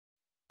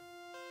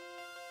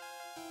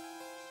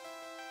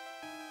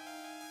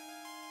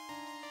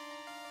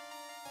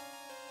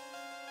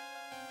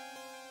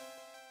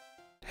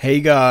Hey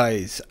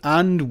guys,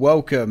 and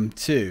welcome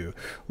to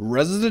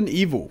Resident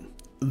Evil,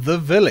 The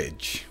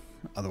Village,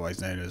 otherwise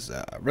known as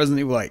Resident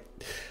Evil 8.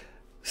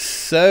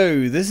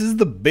 So, this is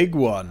the big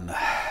one.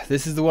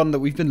 This is the one that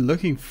we've been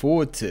looking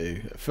forward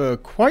to for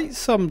quite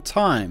some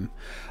time.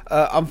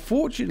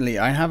 Unfortunately,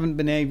 I haven't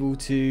been able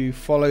to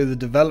follow the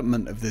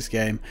development of this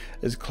game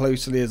as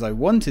closely as I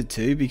wanted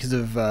to because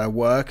of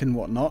work and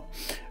whatnot.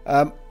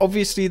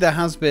 Obviously, there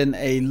has been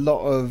a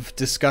lot of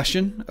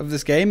discussion of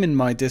this game in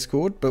my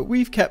Discord, but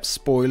we've kept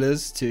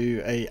spoilers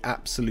to an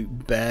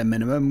absolute bare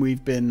minimum.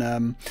 We've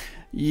been,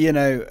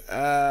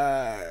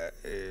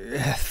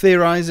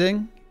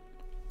 theorizing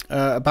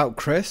about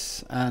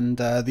Chris and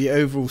the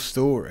overall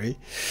story.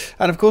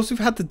 And of course, we've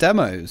had the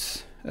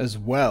demos as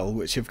well,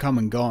 which have come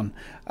and gone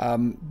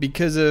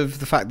because of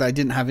the fact that I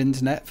didn't have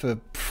internet for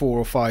 4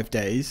 or 5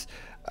 days.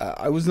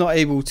 I was not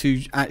able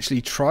to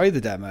actually try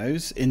the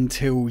demos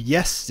until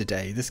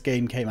yesterday. This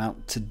game came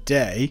out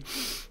today,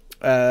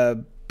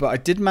 but I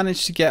did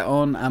manage to get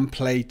on and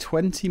play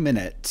 20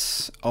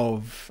 minutes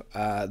of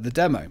the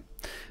demo.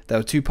 There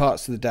were 2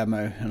 parts to the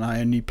demo, and I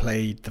only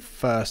played the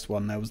first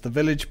one. There was the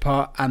village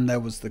part and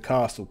there was the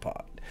castle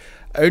part.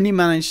 Only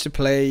managed to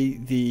play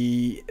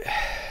the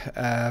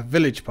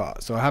village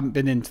part, so I haven't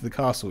been into the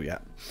castle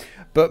yet.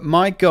 But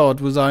my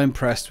God, was I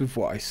impressed with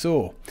what I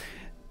saw.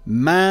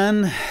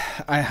 Man,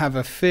 I have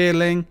a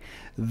feeling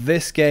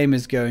this game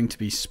is going to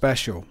be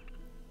special.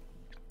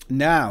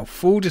 Now,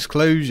 full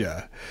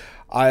disclosure,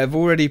 I have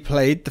already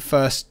played the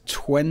first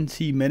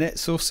 20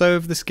 minutes or so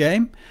of this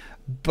game,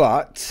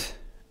 but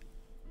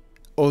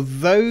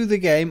although the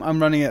game I'm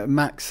running at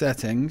max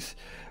settings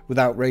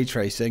without ray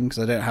tracing,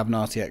 because I don't have an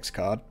RTX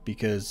card,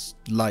 because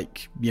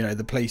like, you know,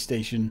 the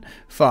PlayStation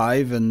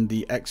 5 and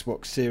the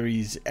Xbox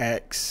Series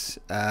X,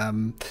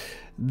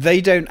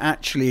 they don't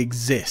actually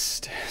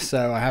exist.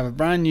 So I have a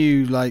brand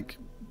new, like,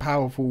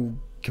 powerful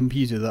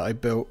computer that I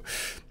built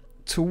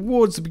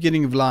towards the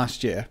beginning of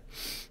last year,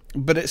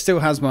 but it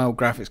still has my old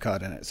graphics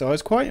card in it. So I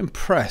was quite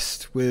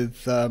impressed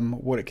with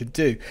what it could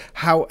do.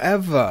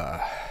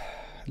 However,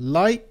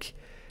 like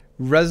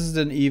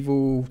Resident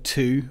Evil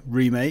 2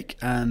 Remake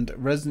and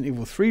Resident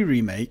Evil 3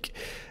 Remake,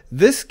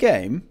 this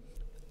game,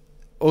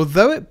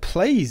 although it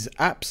plays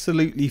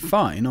absolutely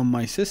fine on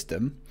my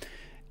system,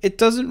 it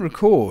doesn't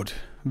record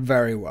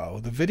very well.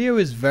 The video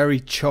is very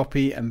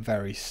choppy and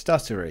very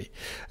stuttery,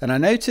 and I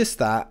noticed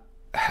that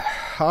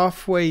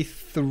halfway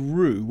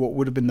through what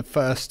would have been the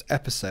first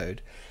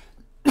episode,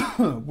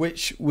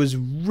 which was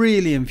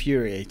really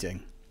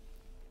infuriating.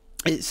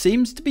 It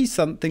seems to be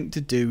something to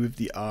do with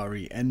the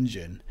RE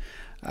engine.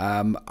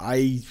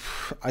 I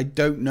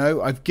don't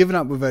know. I've given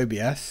up with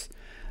OBS.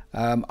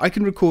 I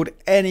can record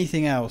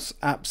anything else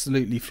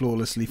absolutely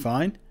flawlessly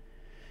fine,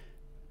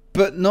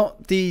 but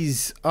not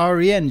these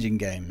RE engine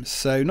games.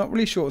 So not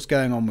really sure what's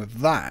going on with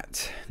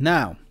that.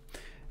 Now,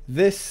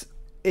 this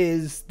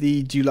is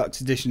the deluxe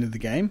edition of the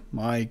game.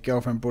 My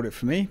girlfriend bought it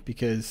for me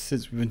because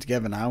since we've been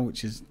together now,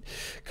 which is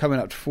coming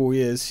up to 4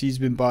 years, she's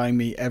been buying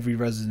me every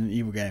Resident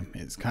Evil game.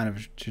 It's kind of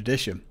a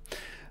tradition.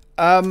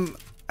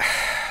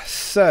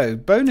 So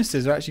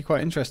bonuses are actually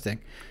quite interesting.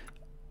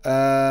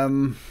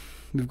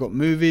 We've got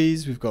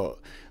movies, we've got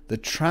the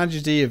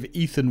tragedy of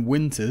Ethan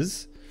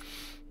Winters,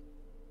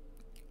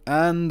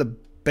 and the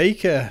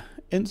Baker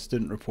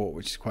incident report,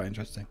 which is quite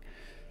interesting.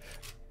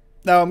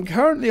 Now, I'm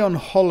currently on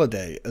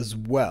holiday as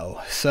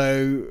well,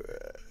 so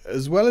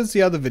as well as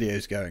the other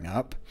videos going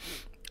up,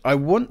 I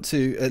want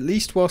to, at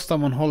least whilst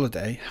I'm on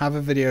holiday, have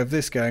a video of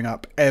this going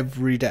up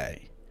every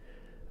day.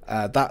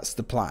 That's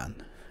the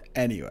plan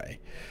anyway.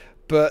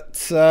 But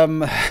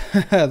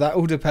that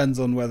all depends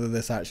on whether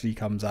this actually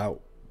comes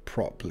out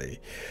properly.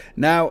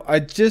 Now, I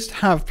just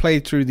have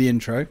played through the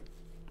intro,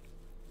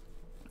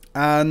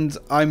 and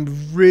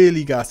I'm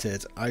really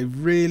gutted. I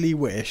really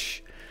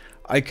wish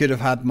I could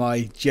have had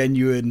my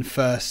genuine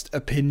first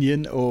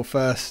opinion, or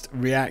first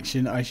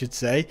reaction, I should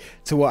say,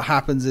 to what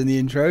happens in the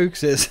intro,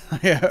 because it's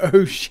like a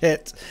oh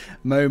shit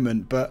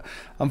moment. But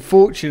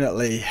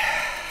unfortunately,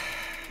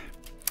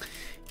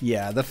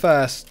 yeah, the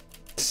first,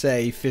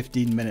 say,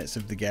 15 minutes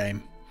of the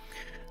game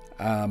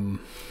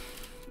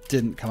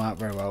didn't come out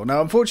very well.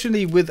 Now,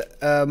 unfortunately, with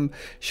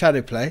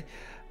Shadowplay,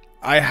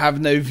 I have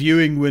no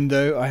viewing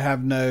window. I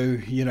have no,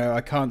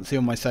 I can't see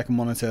on my second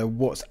monitor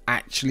what's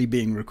actually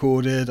being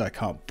recorded. I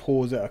can't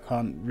pause it. I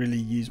can't really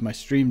use my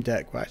Stream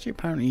Deck. Well, actually,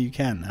 apparently you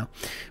can now,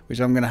 which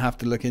I'm going to have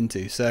to look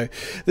into. So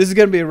this is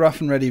going to be a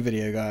rough and ready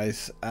video,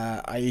 guys.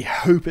 I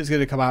hope it's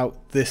going to come out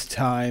this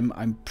time.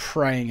 I'm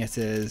praying it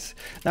is.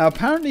 Now,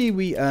 apparently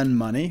we earn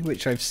money,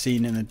 which I've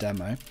seen in a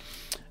demo.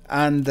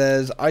 And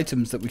there's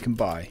items that we can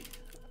buy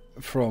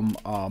from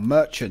our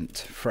merchant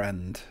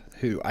friend,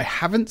 who I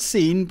haven't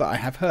seen, but I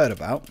have heard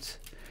about.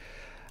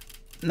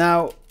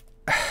 Now,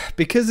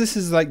 because this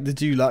is like the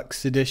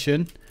deluxe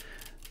edition,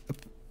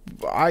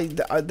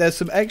 there's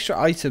some extra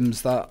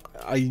items that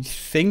I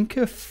think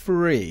are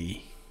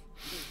free,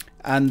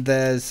 and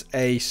there's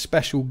a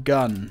special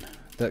gun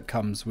that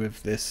comes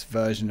with this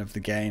version of the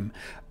game.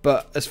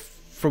 But as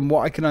from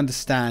what I can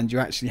understand, you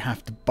actually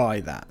have to buy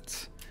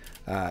that.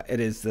 It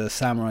is the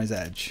Samurai's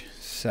Edge.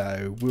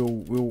 So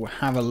we'll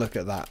have a look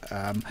at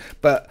that.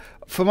 But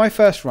for my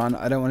first run,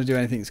 I don't want to do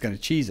anything that's going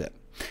to cheese it.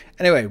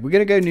 Anyway, we're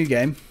going to go new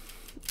game.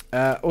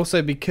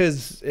 Also,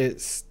 because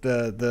it's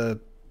the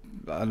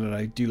I don't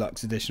know,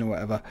 Deluxe Edition or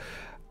whatever,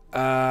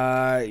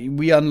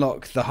 we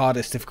unlock the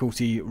hardest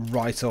difficulty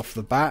right off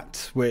the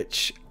bat,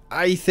 which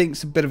I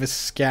think's a bit of a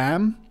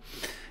scam.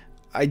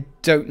 I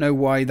don't know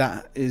why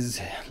that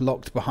is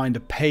locked behind a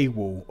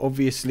paywall.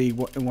 Obviously,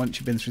 once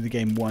you've been through the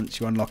game once,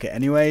 you unlock it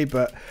anyway,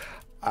 but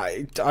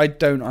I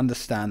don't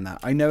understand that.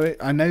 I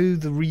know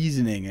the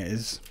reasoning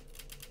is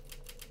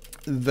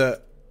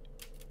that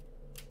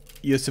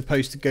you're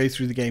supposed to go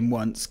through the game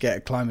once, get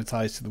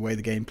acclimatized to the way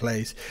the game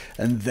plays,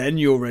 and then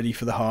you're ready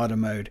for the harder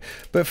mode.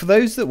 But for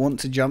those that want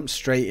to jump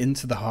straight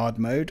into the hard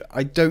mode,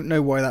 I don't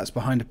know why that's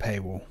behind a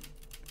paywall.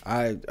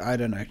 I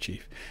don't know,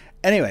 Chief.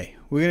 Anyway,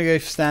 we're going to go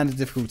for standard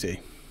difficulty.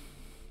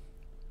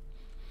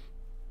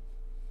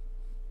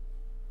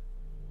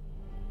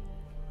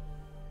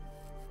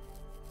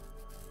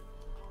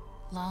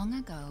 Long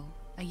ago,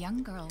 a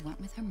young girl went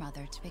with her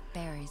mother to pick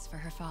berries for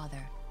her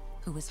father,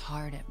 who was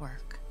hard at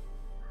work.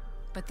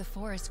 But the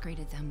forest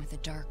greeted them with a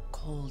dark,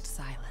 cold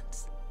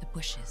silence, the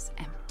bushes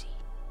empty.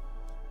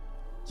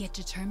 Yet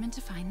determined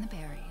to find the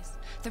berries,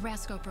 the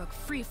rascal broke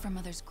free from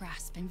Mother's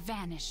grasp and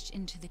vanished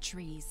into the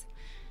trees.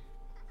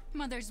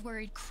 Mother's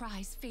worried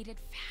cries faded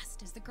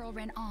fast as the girl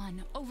ran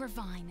on, over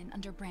vine and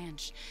under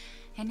branch,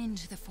 and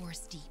into the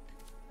forest deep.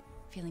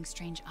 Feeling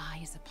strange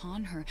eyes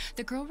upon her,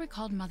 the girl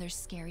recalled Mother's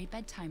scary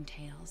bedtime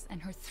tales,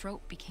 and her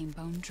throat became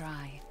bone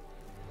dry.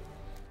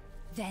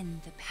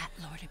 Then the Bat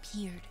Lord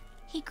appeared.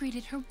 He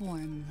greeted her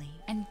warmly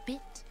and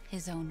bit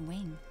his own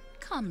wing.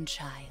 "Come,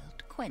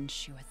 child,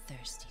 quench your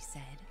thirst," he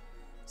said.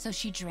 So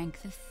she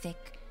drank the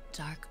thick,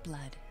 dark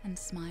blood and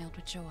smiled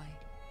with joy.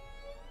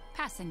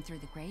 Passing through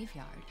the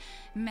graveyard,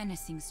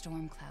 menacing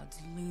storm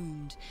clouds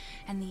loomed,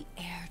 and the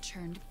air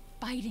turned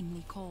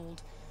bitingly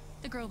cold.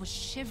 The girl was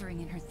shivering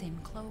in her thin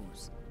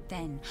clothes.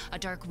 Then a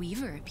dark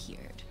weaver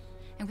appeared,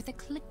 and with a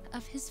click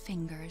of his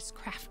fingers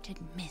crafted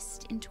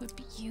mist into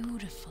a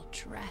beautiful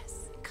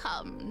dress.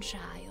 "Come,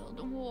 child,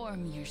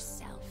 warm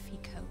yourself," he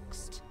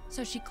coaxed.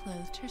 So she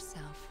clothed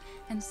herself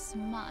and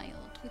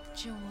smiled with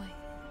joy.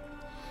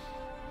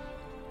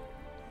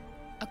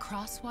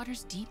 Across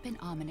waters deep and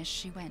ominous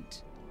she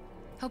went,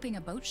 hoping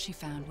a boat she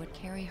found would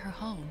carry her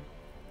home.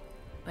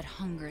 But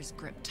hunger's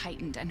grip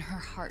tightened and her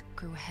heart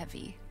grew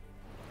heavy.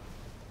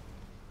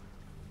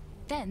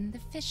 Then the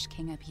Fish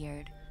King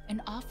appeared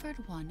and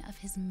offered one of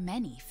his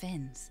many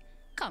fins.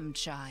 "Come,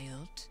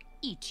 child,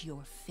 eat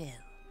your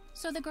fill."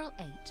 So the girl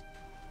ate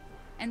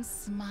and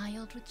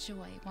smiled with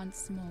joy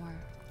once more.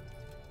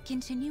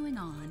 Continuing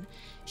on,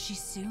 she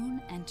soon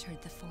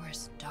entered the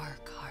forest's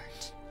dark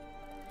heart.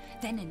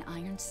 Then an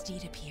iron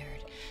steed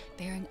appeared,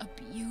 bearing a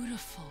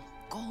beautiful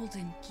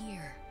golden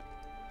gear.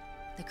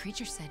 The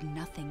creature said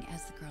nothing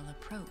as the girl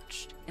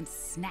approached and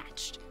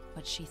snatched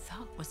what she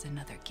thought was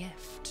another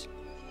gift.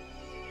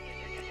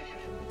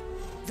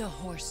 The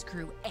horse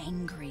grew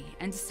angry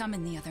and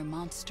summoned the other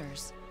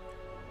monsters.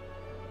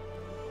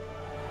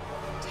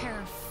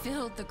 Terror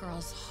filled the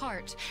girl's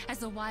heart as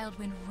the wild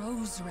wind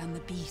rose around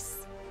the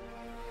beasts.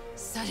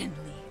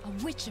 Suddenly, a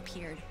witch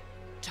appeared,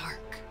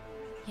 dark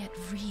yet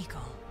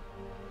regal.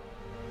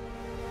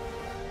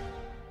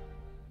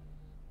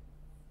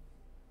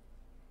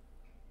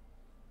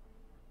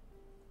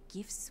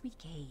 "Gifts we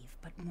gave,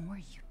 but more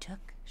you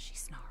took," she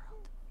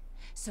snarled.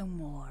 "So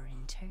more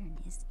in turn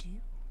is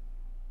due."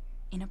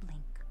 In a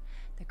blink,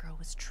 the girl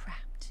was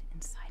trapped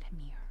inside a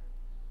mirror.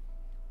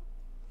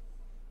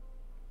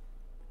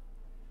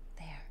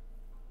 There.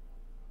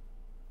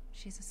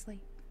 She's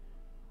asleep.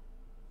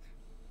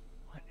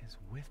 What is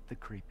with the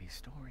creepy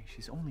story?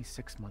 She's only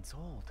 6 months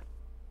old.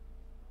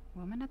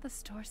 Woman at the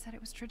store said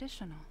it was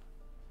traditional.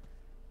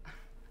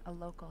 A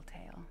local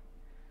tale.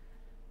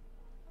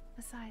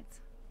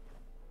 Besides,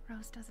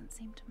 Rose doesn't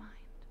seem to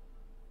mind.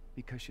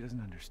 Because she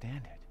doesn't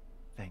understand it.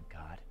 Thank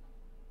God.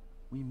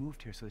 We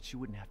moved here so that she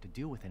wouldn't have to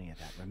deal with any of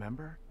that,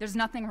 remember? There's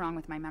nothing wrong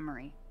with my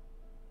memory.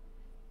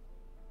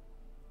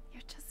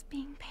 You're just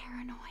being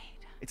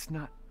paranoid. It's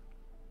not...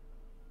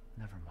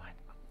 Never mind.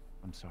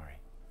 I'm sorry.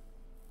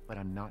 But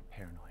I'm not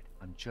paranoid.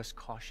 I'm just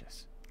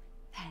cautious.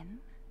 Then,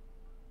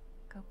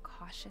 go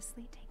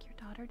cautiously take your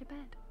daughter to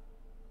bed.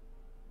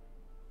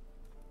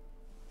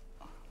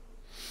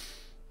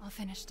 I'll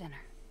finish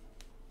dinner.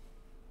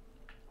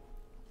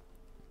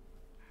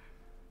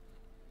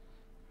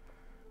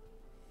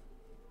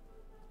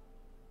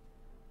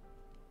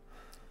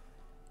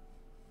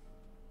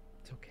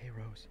 It's okay,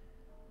 Rose.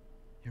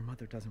 Your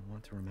mother doesn't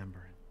want to remember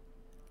it.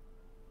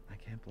 I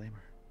can't blame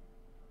her.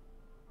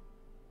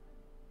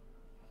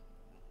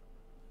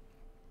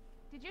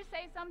 Did you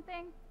say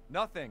something?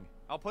 Nothing.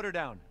 I'll put her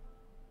down.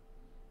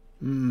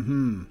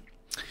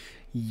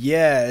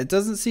 Yeah, it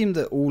doesn't seem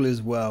that all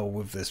is well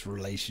with this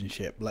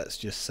relationship. Let's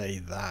just say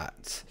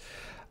that.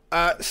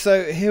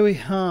 So here we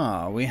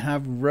are. We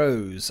have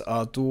Rose,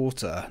 our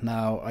daughter.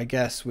 Now, I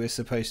guess we're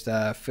supposed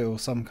to feel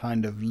some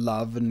kind of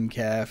love and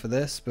care for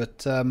this,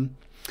 but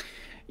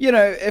You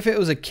know, if it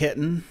was a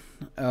kitten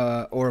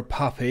or a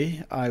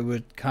puppy, I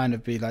would kind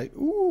of be like,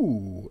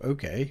 ooh,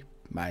 okay,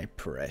 my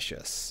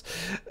precious.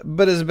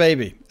 But as a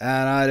baby,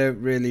 and I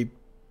don't really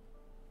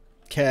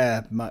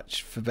care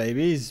much for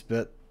babies,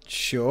 but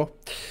sure.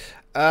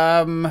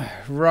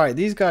 Right,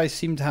 these guys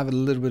seem to have a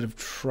little bit of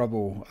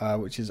trouble,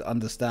 which is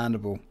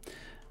understandable.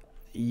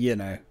 You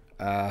know,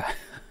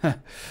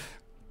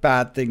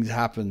 bad things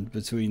happened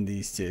between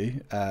these two,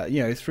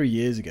 you know, 3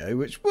 years ago,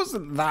 which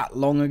wasn't that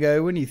long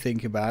ago when you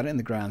think about it in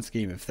the grand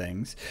scheme of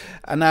things.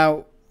 And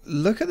now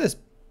look at this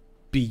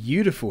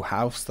beautiful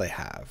house they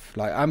have.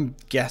 Like, I'm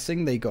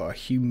guessing they got a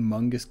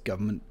humongous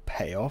government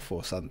payoff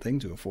or something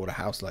to afford a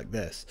house like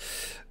this.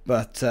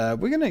 But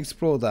we're going to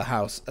explore the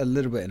house a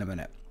little bit in a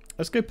minute.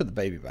 Let's go put the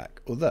baby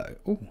back. Although,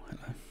 oh,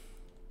 hello.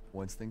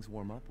 Once things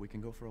warm up, we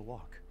can go for a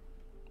walk.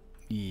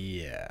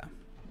 Yeah.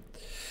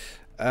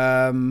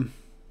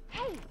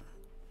 Hey,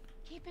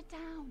 keep it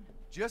down.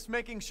 Just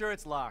making sure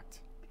it's locked.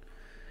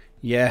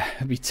 Yeah,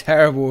 it'd be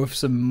terrible if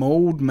some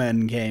mold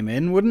men came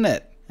in, wouldn't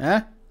it?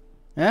 Huh?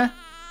 Huh?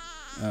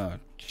 Oh,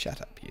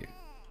 shut up, you.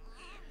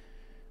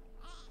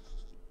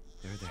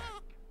 There.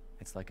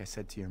 It's like I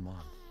said to your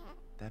mom.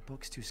 That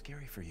book's too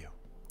scary for you.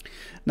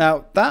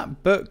 Now,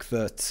 that book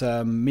that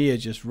Mia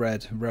just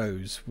read,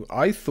 Rose,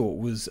 I thought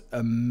was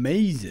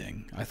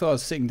amazing. I thought I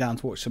was sitting down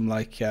to watch some,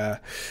 like, you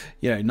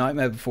know,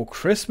 Nightmare Before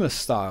Christmas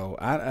style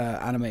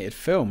animated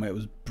film. It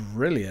was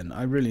brilliant.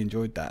 I really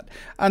enjoyed that.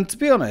 And to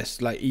be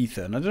honest, like,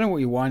 Ethan, I don't know what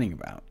you're whining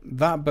about.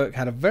 That book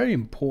had a very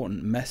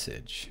important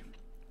message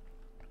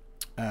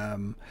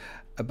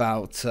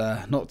about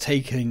not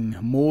taking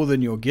more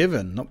than you're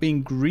given, not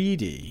being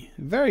greedy.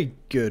 Very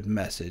good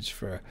message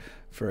for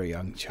a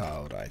young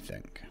child, I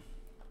think.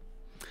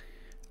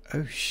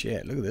 Oh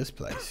shit, look at this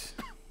place.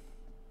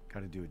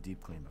 Gotta do a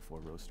deep clean before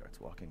Rose starts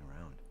walking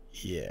around.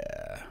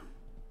 Yeah.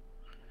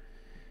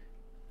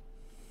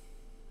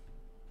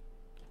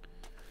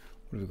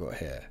 What have we got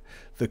here?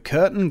 The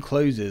curtain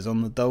closes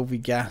on the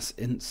Dulvey gas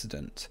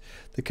incident.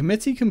 The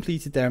committee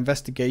completed their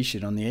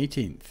investigation on the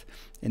 18th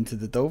into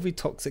the Dulvey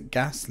toxic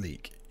gas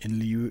leak in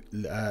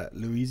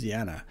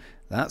Louisiana.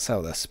 That's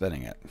how they're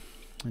spinning it.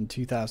 In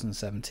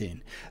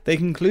 2017, they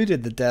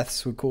concluded the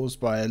deaths were caused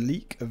by a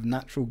leak of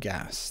natural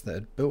gas that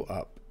had built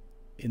up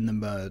in the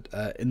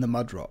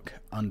mud rock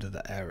under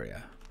the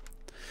area.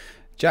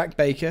 Jack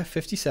Baker,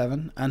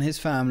 57, and his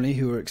family,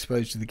 who were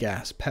exposed to the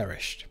gas,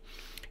 perished.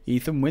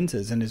 Ethan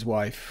Winters and his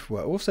wife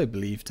were also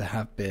believed to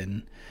have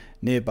been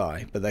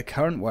nearby, but their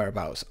current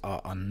whereabouts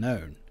are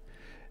unknown.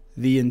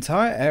 The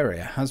entire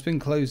area has been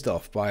closed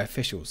off by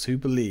officials who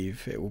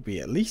believe it will be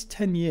at least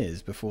 10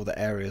 years before the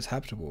area is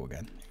habitable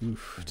again.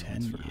 Oof,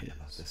 10 years.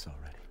 About this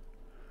already.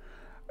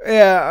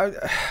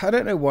 Yeah, I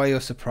don't know why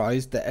you're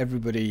surprised that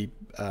everybody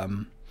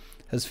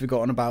has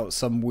forgotten about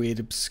some weird,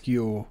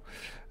 obscure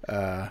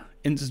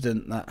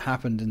incident that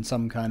happened in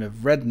some kind of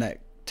redneck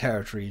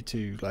territory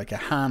to like a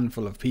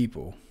handful of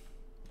people.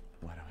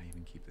 Why do I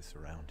even keep this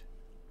around?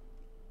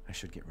 I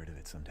should get rid of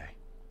it someday.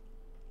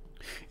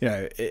 You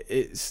know,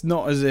 it's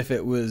not as if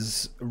it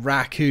was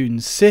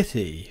Raccoon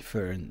City,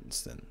 for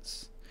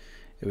instance.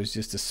 It was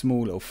just a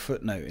small little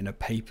footnote in a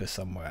paper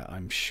somewhere,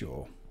 I'm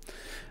sure.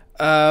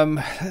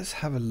 Let's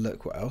have a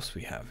look what else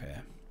we have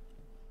here.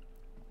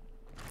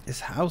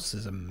 This house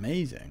is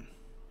amazing.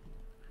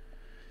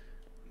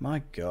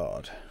 My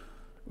God.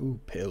 Ooh,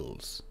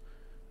 pills.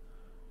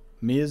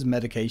 Mia's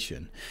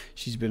medication.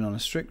 She's been on a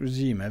strict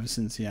regime ever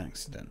since the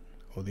accident,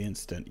 or the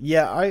incident.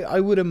 Yeah,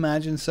 I would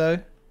imagine so.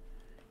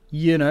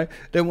 You know,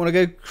 don't want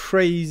to go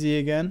crazy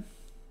again.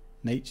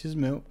 Nature's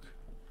milk.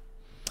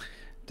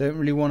 Don't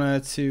really want her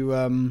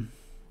to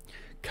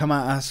come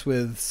at us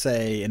with,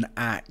 say, an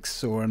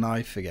axe or a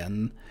knife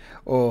again.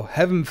 Or,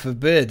 heaven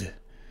forbid,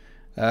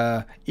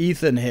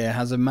 Ethan here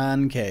has a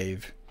man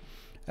cave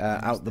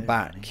out the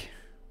back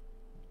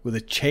with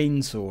a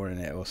chainsaw in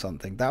it or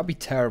something. That would be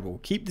terrible.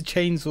 Keep the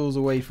chainsaws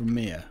away from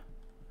Mia.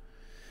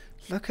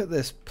 Look at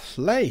this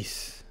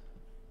place.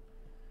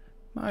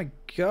 My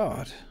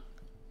God.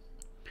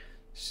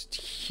 It's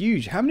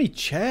huge. How many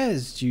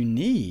chairs do you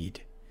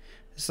need?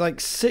 It's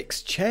like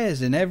 6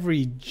 chairs in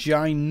every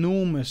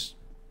ginormous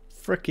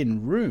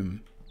frickin'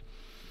 room.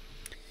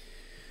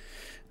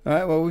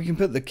 Alright, well, we can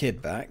put the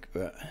kid back,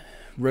 but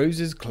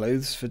Rose's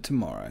clothes for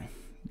tomorrow.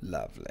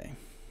 Lovely.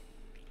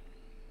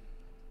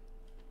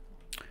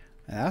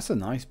 Now, that's a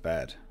nice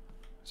bed.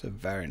 It's a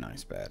very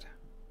nice bed.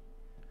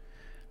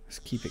 Let's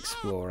keep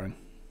exploring.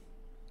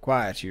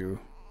 Quiet, you.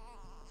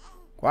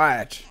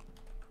 Quiet.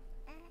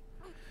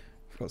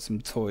 I've got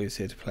some toys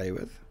here to play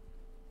with.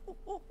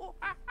 Well,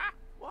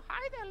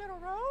 hi there, little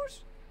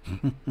Rose.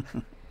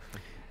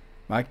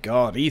 My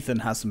God, Ethan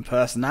has some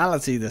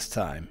personality this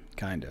time,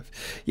 kind of.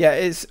 Yeah,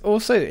 it's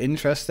also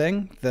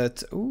interesting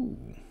that... Ooh.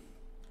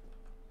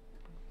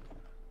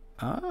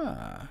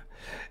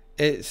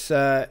 It's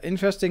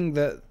interesting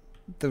that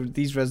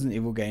these Resident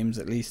Evil games,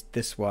 at least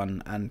this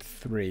one and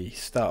 3,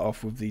 start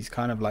off with these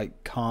kind of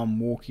like calm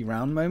walky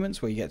around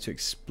moments where you get to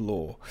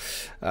explore.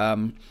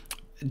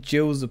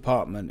 Jill's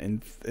apartment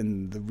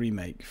in the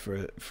remake,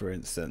 for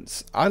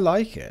instance. I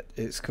like it.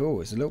 It's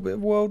cool. It's a little bit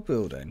of world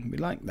building. We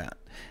like that.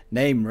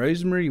 Name: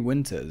 Rosemary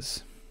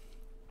Winters.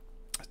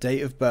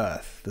 Date of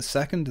birth: the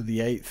 2nd of the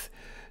 8th,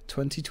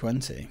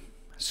 2020.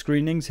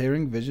 Screenings: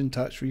 hearing, vision,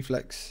 touch,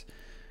 reflex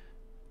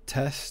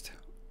test.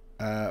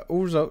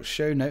 All results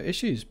show no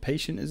issues.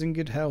 Patient is in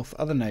good health.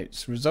 Other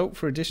notes: result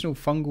for additional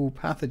fungal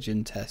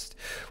pathogen test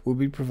will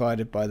be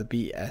provided by the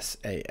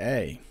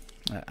BSAA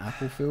at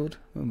Applefield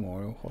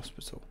Memorial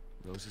Hospital.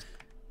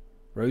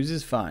 Rose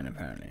is fine,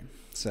 apparently.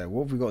 So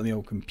what have we got on the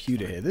old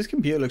computer here? This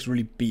computer looks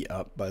really beat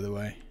up, by the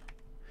way.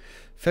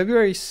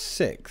 February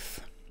 6th,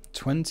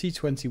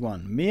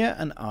 2021. Mia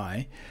and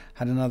I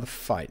had another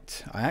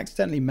fight. I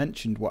accidentally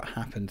mentioned what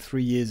happened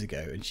 3 years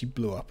ago and she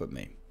blew up at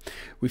me.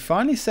 We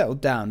finally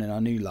settled down in our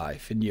new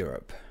life in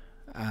Europe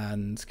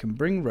and can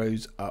bring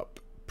Rose up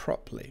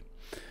properly.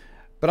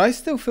 But I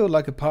still feel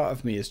like a part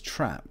of me is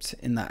trapped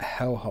in that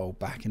hellhole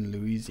back in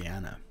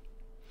Louisiana.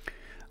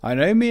 I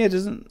know Mia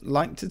doesn't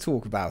like to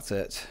talk about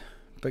it,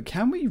 but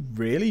can we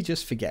really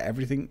just forget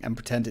everything and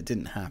pretend it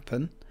didn't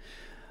happen?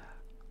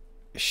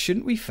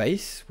 Shouldn't we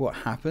face what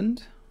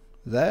happened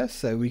there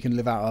so we can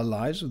live out our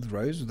lives with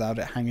Rose without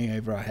it hanging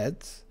over our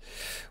heads?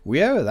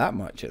 We owe her that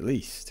much at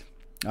least.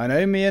 I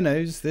know Mia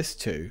knows this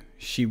too.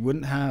 She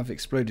wouldn't have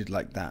exploded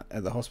like that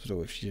at the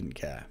hospital if she didn't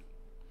care.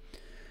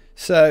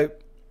 So,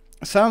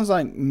 sounds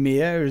like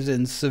Mia is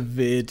in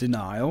severe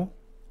denial.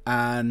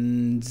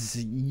 And,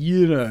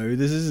 you know,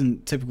 this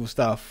isn't typical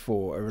stuff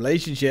for a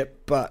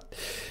relationship, but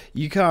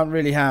you can't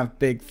really have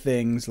big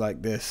things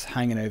like this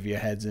hanging over your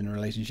heads in a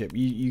relationship.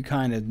 You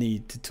kind of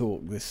need to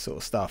talk this sort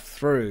of stuff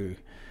through.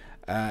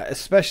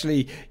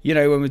 Especially, you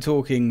know, when we're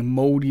talking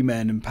moldy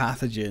men and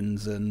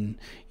pathogens and,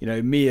 you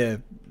know,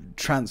 Mia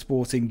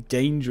transporting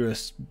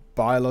dangerous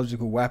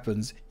biological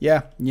weapons.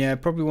 Yeah,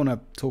 probably want to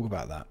talk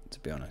about that, to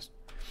be honest.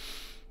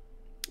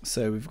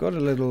 So we've got a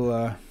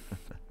little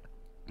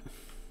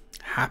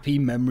happy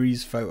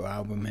memories photo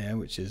album here,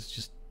 which is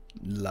just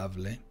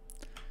lovely.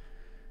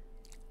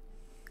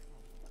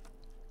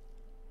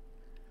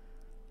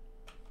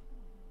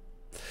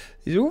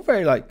 These are all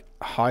very, like,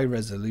 high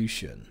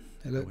resolution.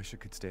 They look I wish it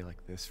could stay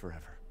like this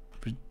forever.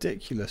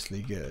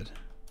 ridiculously good.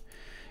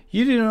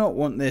 You do not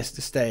want this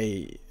to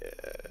stay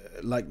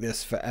like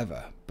this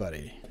forever,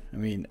 buddy. I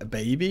mean, a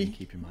baby?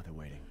 Keep your mother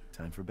waiting.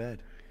 Time for bed.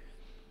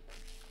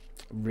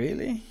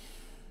 Really?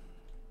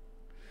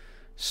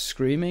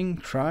 Screaming,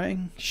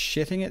 crying,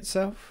 shitting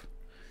itself?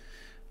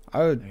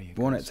 I would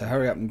want it to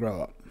hurry up and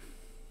grow up.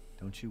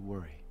 Don't you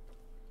worry.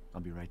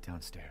 I'll be right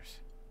downstairs.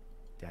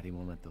 Daddy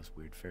won't let those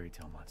weird fairy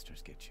tale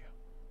monsters get you.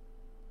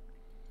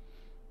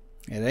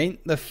 It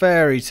ain't the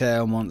fairy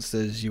tale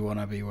monsters you want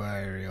to be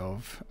wary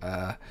of,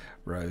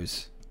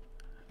 Rose.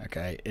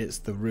 Okay, it's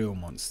the real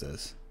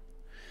monsters.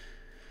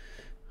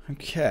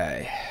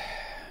 Okay.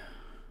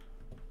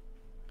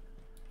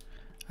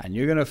 And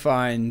you're going to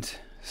find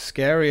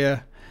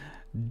scarier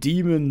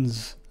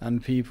demons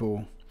and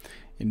people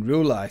in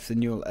real life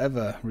than you'll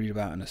ever read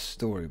about in a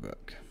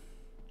storybook.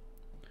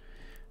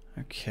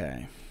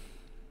 Okay.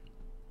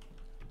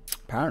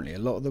 Apparently a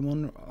lot of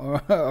them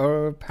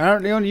are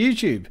apparently on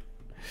YouTube.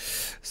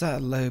 Is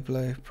that a low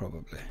blow?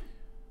 Probably.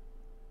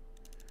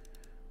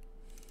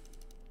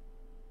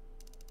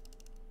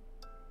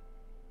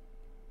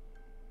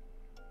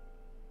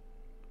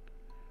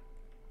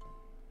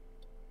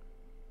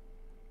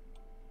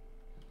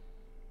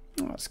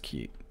 Oh, that's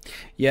cute.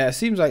 Yeah, it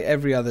seems like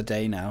every other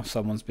day now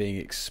someone's being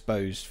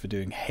exposed for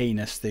doing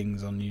heinous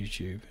things on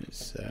YouTube.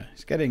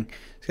 It's getting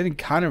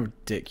kind of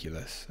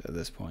ridiculous at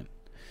this point.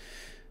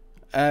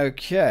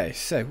 Okay,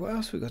 so what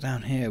else we got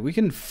down here? We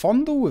can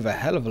fondle with a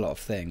hell of a lot of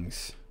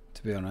things,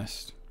 to be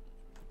honest.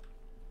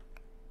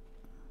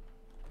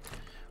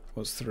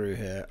 What's through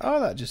here?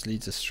 Oh, that just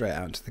leads us straight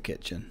out into the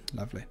kitchen.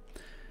 Lovely.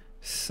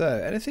 So,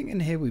 anything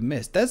in here we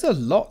missed? There's a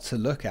lot to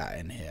look at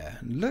in here.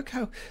 Look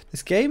how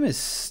this game is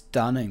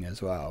stunning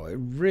as well. It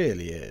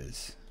really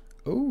is.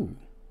 Ooh.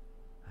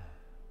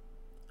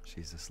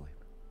 She's asleep.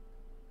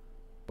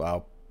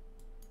 Well,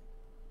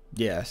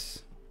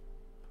 yes.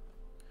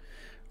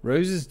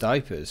 Rose's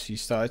diapers. She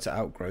started to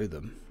outgrow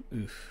them.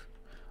 Oof.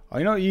 Are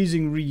you not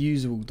using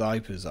reusable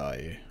diapers, are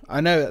you? I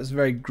know that's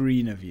very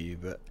green of you,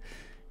 but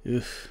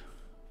oof.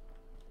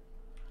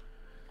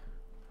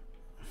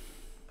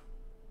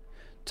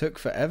 Took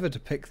forever to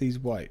pick these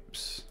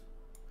wipes.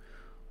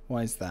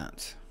 Why is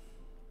that?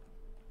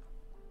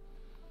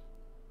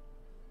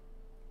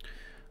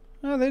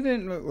 Oh, they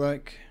didn't look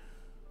like...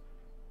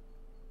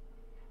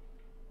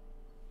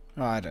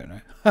 Oh, I don't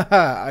know.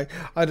 I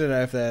don't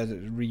know if they're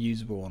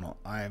reusable or not.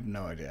 I have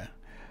no idea.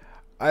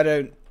 I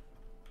don't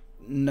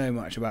know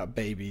much about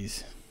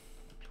babies.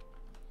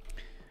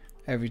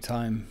 Every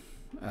time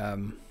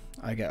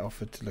I get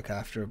offered to look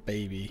after a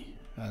baby,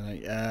 I'm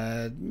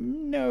like,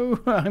 no,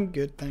 I'm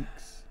good,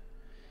 thanks.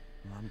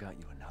 Mom got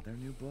you another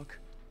new book?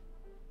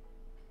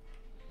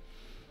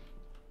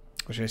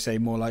 Or should I say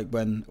more like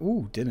when,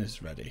 ooh,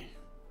 dinner's ready.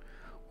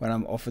 When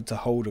I'm offered to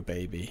hold a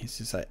baby, it's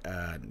just like,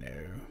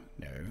 no,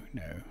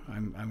 no.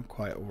 I'm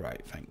quite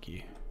alright, thank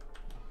you.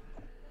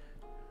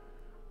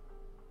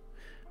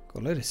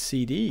 Got a load of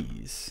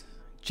CDs.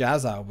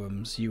 Jazz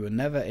albums you were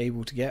never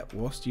able to get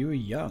whilst you were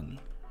young.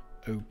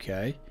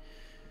 Okay.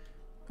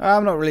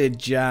 I'm not really a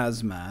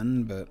jazz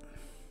man, but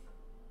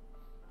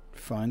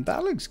fine.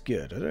 That looks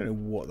good. I don't know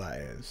what that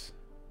is.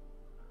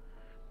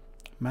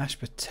 Mashed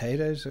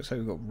potatoes. Looks like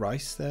we've got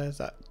rice there. Is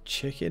that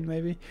chicken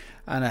maybe?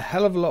 And a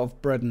hell of a lot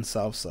of bread and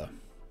salsa.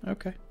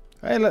 Okay.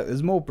 Hey look,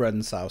 there's more bread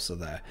and salsa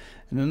there.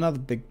 And another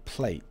big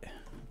plate.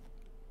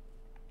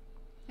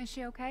 Is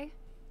she okay?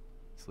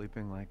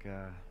 Sleeping like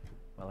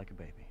well, like a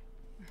baby.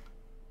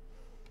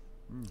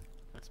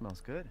 That smells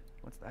good.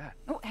 What's that?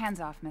 Oh, hands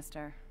off,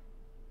 mister.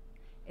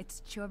 It's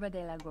churba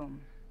de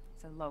legume.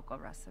 It's a local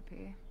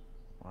recipe.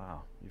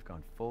 Wow, you've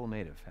gone full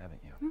native,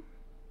 haven't you?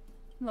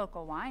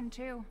 Local wine,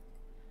 too.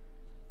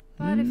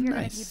 But if you're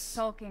gonna Nice. keep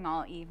sulking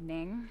all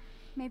evening,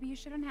 maybe you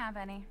shouldn't have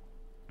any.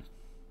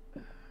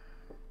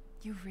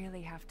 You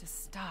really have to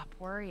stop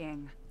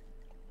worrying.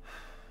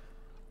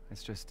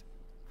 It's just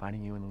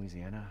finding you in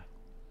Louisiana,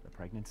 the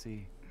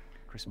pregnancy,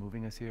 Chris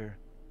moving us here,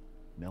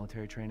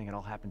 military training, it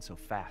all happened so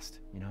fast,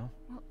 you know?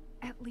 Well,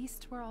 at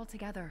least we're all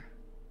together.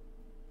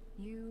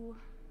 You,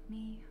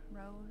 me,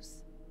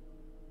 Rose.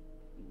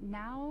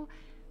 Now,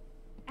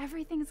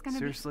 everything's gonna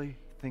Seriously,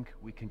 think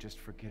we can just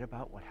forget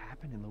about what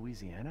happened in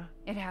Louisiana?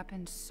 It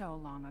happened so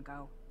long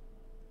ago.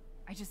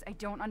 I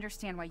don't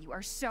understand why you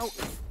are so...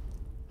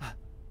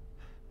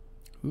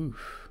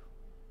 Oof.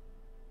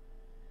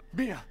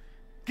 Mia,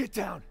 get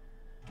down!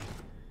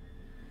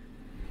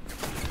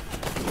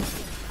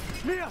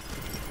 Mia!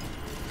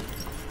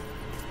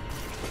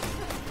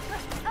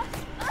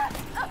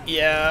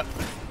 Yeah.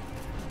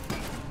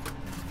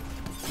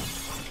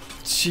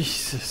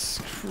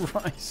 Jesus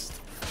Christ.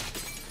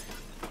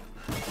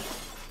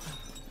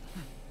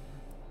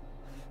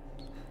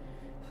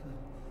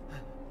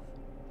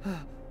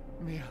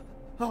 Mia,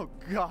 oh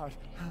God!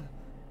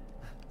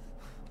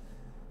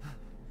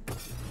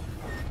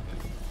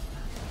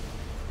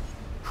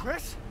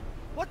 Chris?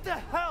 What the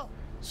hell?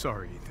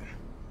 Sorry, Ethan.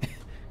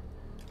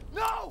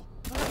 No!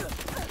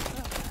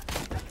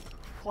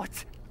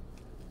 What?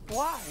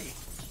 Why?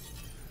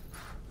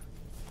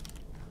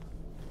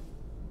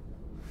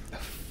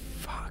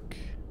 Fuck.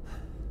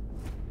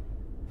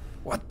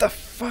 What the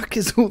fuck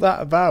is all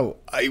that about?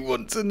 I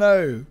want to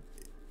know.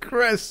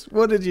 Chris,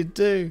 what did you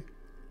do?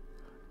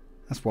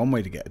 That's one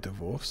way to get a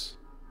divorce.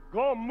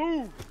 Go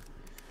move!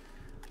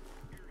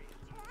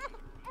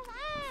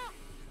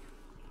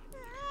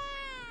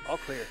 All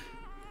clear.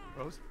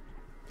 Rose?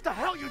 What the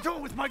hell are you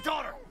doing with my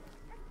daughter?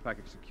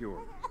 Package secure,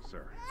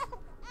 sir.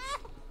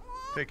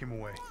 Take him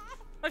away.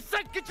 I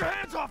said get your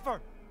hands off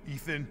her!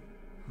 Ethan,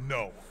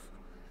 no.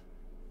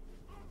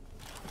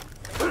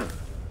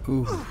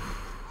 Ooh.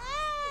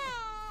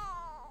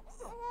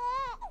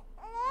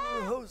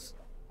 Rose.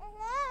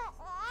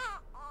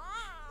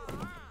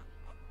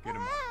 Get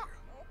him out of here.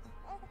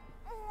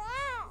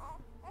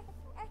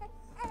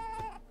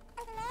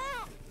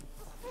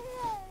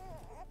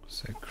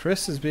 So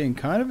Chris is being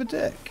kind of a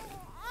dick.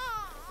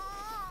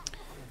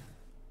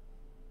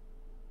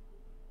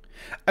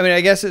 I mean,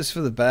 I guess it's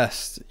for the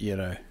best, you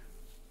know.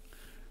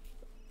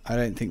 I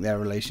don't think their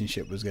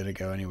relationship was going to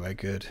go anywhere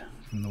good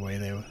from the way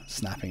they were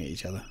snapping at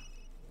each other.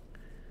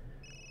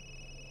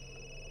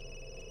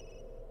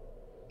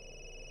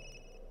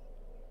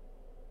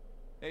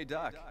 Hey,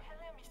 Doc.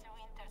 Hello, Mr.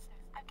 Winters.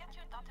 I've got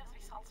your daughter's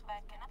results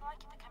back, and I'd like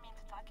you to come in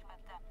to talk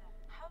about them.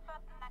 How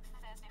about next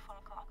Thursday, 4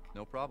 o'clock?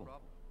 No problem.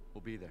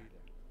 We'll be there.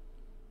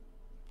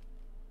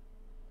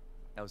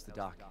 That was the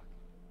doc.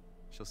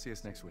 She'll see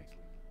us next week.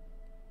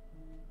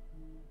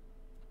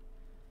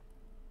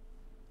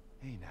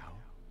 Hey now.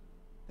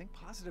 Think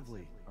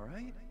positively,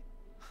 alright?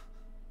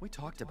 We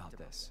talked about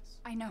this.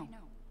 I know.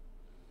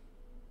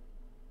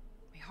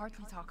 We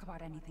hardly talk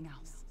about anything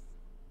else.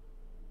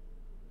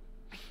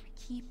 I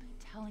keep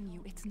telling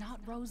you, it's not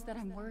Rose that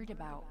I'm worried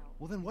about.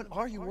 Well then what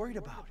are you worried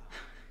about?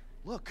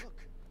 Look,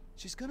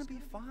 she's gonna be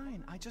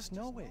fine. I just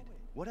know it.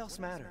 What else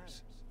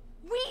matters?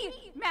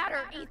 We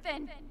matter,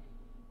 Ethan!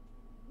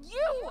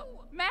 You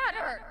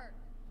matter!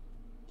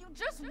 You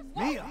just won't.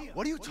 Mia,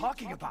 what are you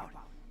talking about?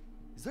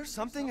 Is there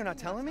something you're not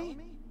telling me?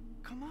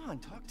 Come on,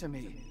 talk to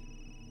me.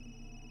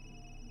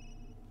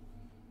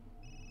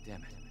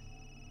 Damn it.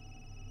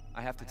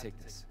 I have to take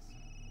this.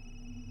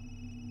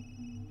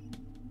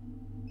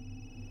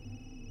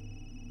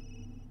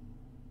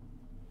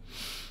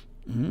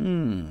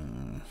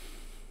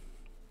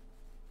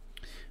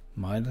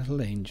 My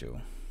little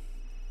angel.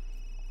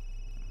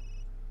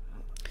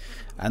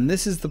 And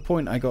this is the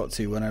point I got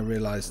to when I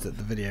realised that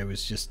the video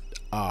was just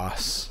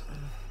arse.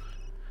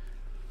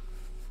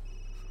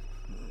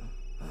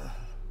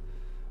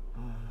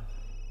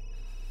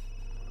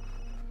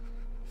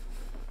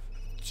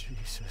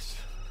 Jesus.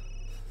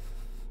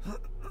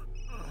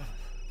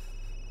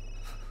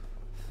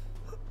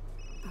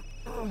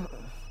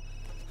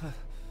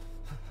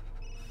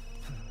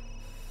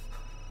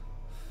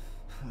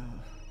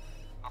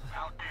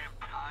 About damn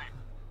time.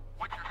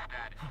 What's your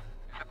status?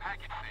 Is the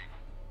package safe?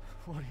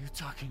 What are you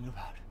talking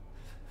about?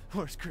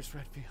 Where's Chris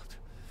Redfield?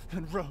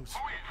 And Rose? Who is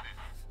this?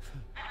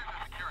 This is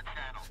a secure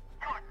channel.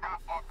 You are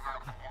not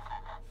authorized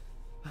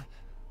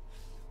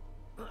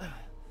to work.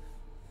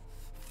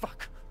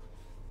 Fuck.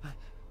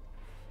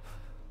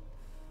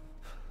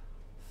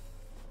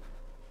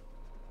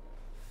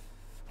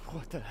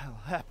 What the hell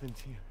happened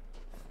here?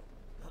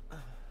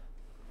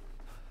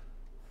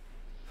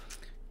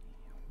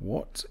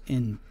 What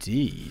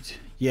indeed?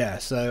 Yeah,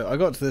 so I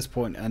got to this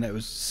point and it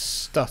was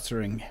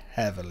stuttering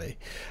heavily.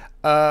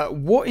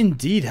 What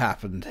indeed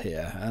happened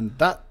here? And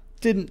that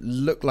didn't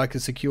look like a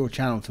secure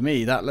channel to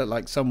me. That looked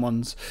like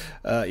someone's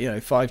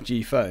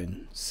 5G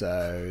phone.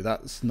 So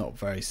that's not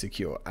very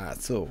secure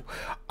at all.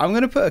 I'm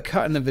going to put a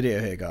cut in the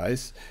video here,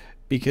 guys,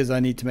 because I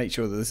need to make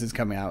sure that this is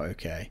coming out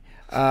okay.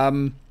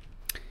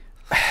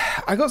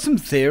 I got some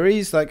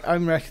theories. Like,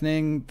 I'm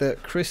reckoning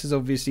that Chris is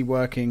obviously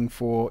working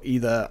for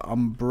either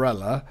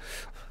Umbrella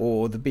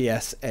or the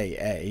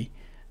BSAA,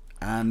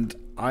 and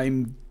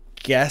I'm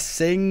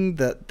guessing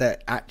that there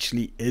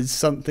actually is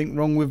something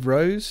wrong with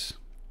Rose.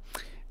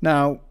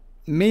 Now,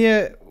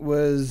 Mia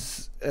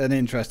was an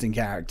interesting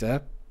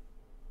character.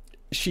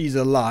 She's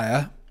a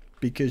liar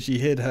because she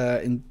hid her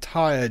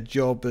entire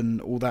job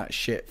and all that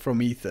shit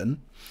from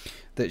Ethan,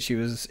 that she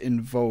was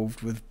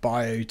involved with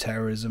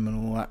bioterrorism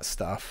and all that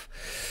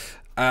stuff.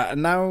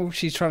 And now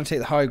she's trying to take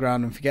the high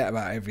ground and forget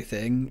about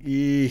everything.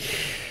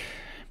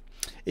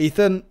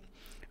 Ethan,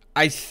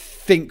 I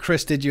think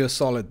Chris did you a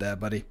solid there,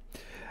 buddy.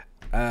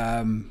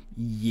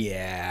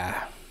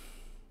 Yeah.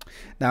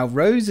 Now,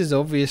 Rose is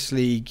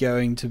obviously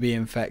going to be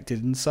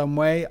infected in some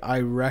way, I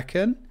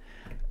reckon.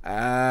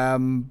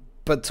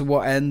 But to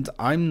what end,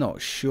 I'm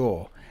not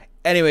sure.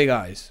 Anyway,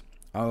 guys,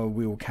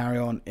 we will carry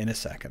on in a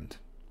second,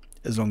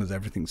 as long as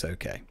everything's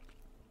okay.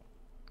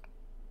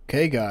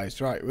 Okay, guys,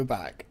 right, we're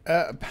back.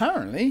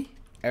 Apparently,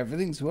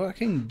 everything's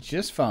working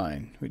just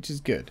fine, which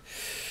is good.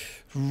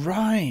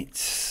 Right,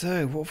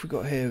 so what have we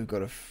got here? We've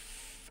got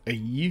a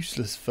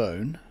useless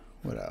phone.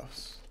 What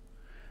else?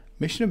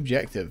 Mission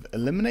objective: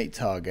 eliminate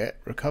target,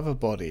 recover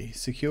body,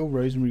 secure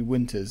Rosemary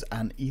Winters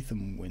and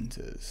Ethan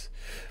Winters.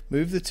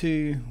 Move the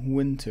two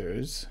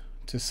Winters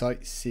to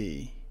Site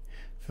C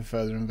for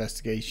further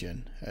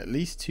investigation. At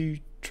least 2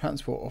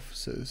 transport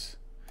officers.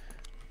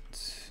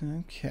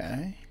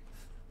 Okay.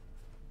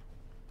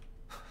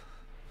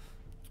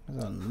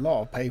 There's a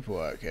lot of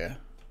paperwork here.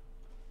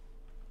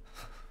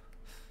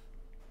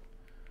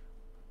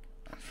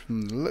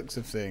 From the looks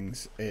of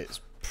things, it's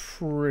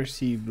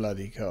pretty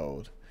bloody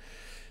cold.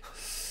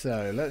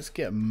 So let's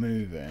get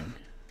moving.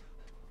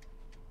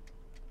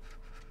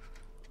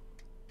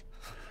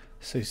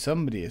 So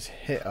somebody has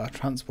hit our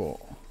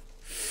transport.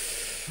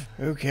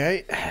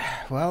 Okay,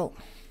 well,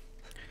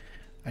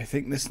 I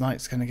think this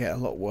night's going to get a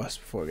lot worse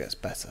before it gets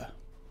better.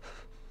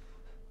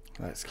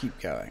 Let's keep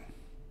going.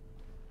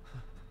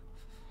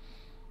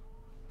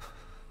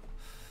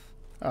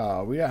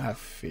 Oh, we don't have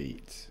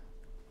feet.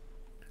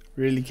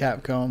 Really,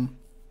 Capcom?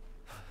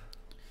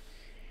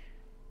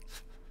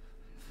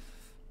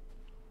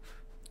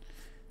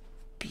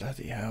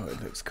 Bloody hell,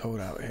 it looks cold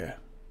out here.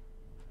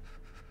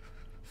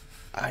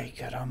 Ay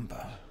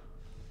caramba.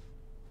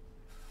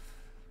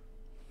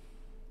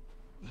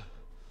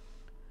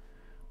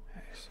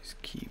 Let's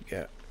just keep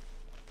going.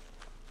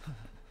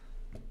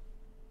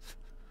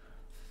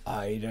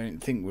 I don't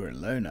think we're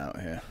alone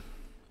out here.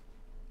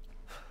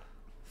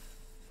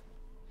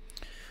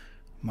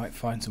 Might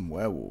find some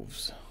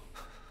werewolves.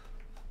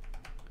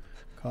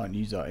 Can't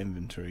use our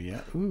inventory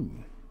yet. Ooh.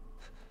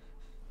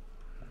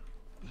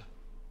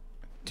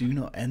 Do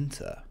not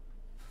enter.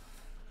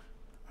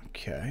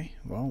 Okay,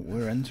 well,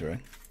 we're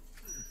entering.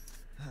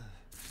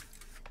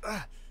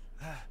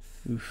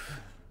 Oof.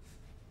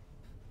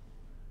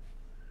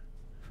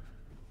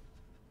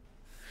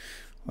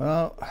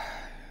 Well,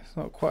 it's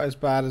not quite as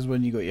bad as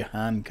when you got your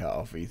hand cut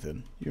off,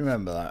 Ethan. You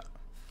remember that?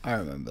 I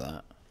remember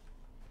that.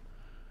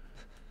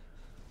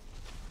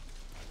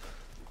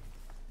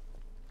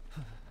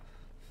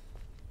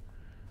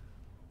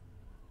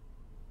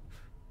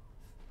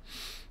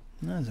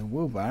 There's a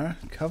wheelbarrow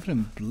covered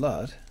in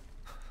blood.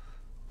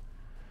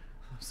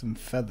 Some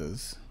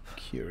feathers.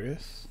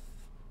 Curious.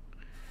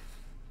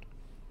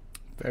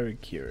 Very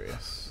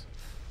curious.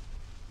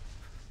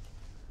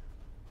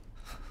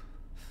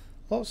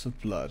 Lots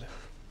of blood.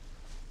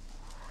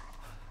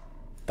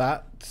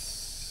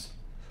 That's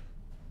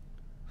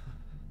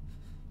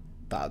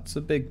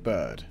a big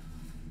bird.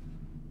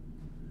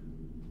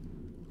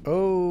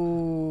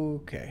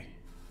 Okay.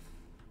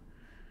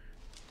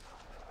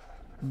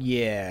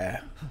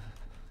 Yeah.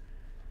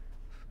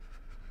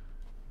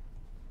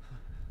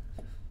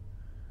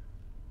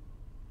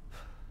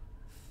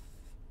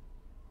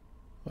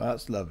 Well,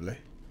 that's lovely.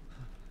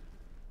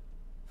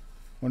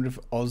 Wonder if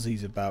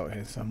Ozzy's about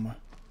here somewhere.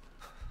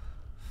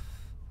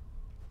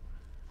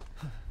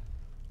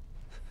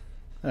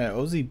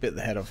 Ozzy bit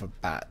the head off a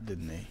bat,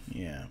 didn't he?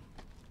 Yeah.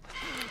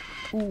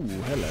 Ooh,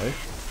 hello.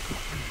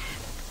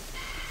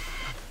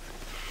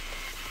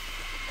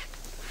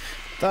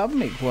 That'd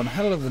make one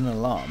hell of an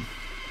alarm.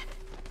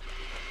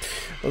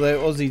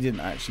 Although Ozzy didn't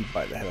actually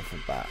bite the head off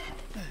a bat.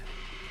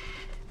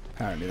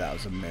 Apparently that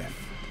was a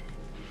myth.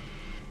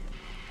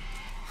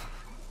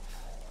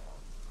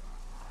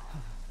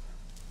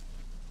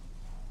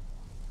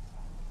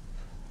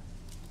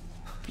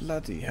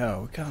 Bloody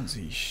hell, we can't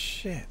see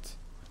shit.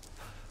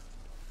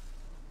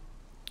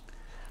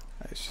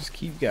 Let's just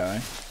keep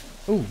going.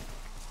 Ooh.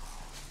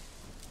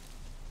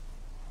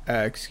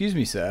 Excuse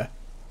me, sir.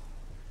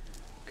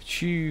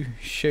 Could you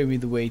show me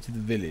the way to the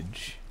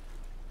village?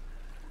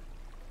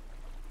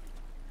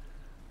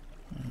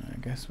 I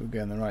guess we'll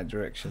go in the right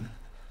direction.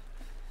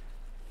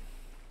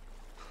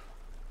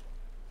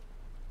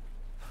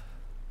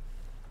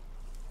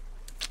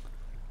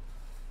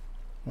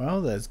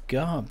 Well, there's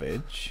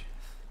garbage.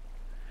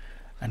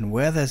 And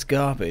where there's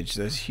garbage,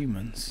 there's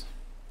humans.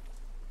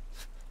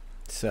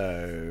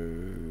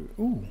 So...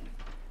 Ooh.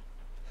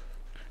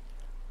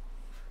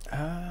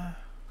 I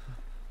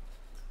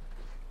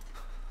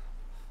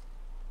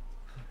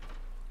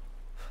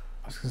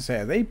was going to say,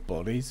 are they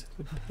bodies?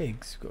 The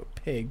pigs. We've got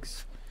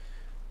pigs.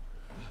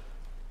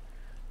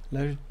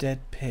 Load of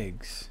dead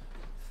pigs.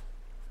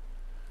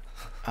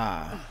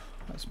 Ah,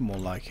 that's more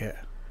like it.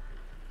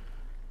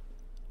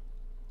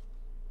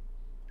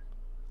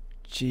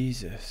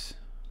 Jesus.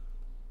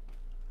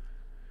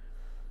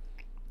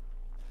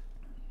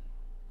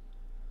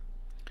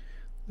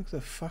 Look at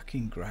the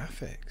fucking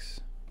graphics.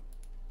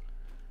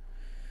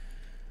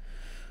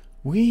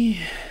 We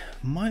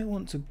might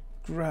want to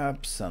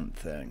grab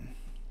something.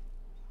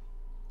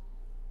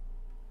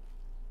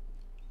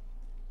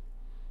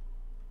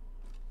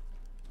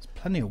 There's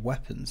plenty of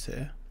weapons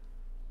here.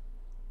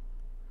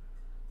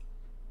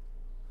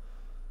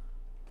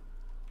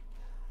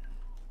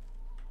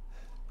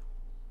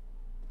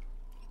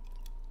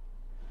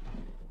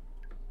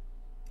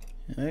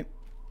 Nope,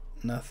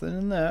 nothing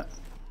in there.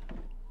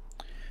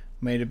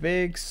 Made a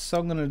big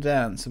song and a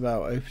dance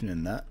about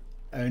opening that,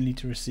 only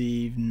to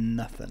receive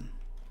nothing.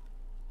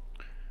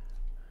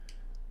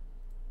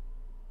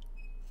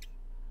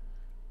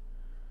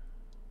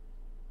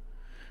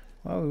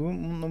 Well, we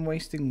wouldn't want them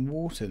wasting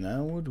water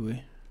now, would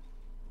we?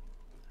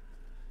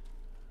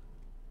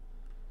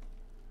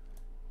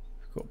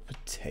 We've got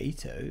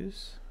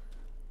potatoes.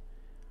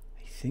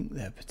 I think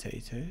they're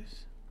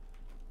potatoes.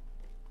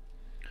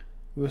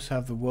 We also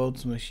have the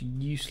world's most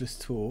useless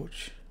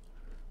torch.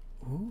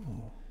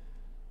 Ooh.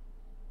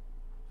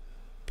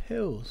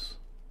 Pills.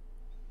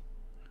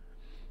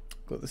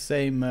 Got the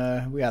same,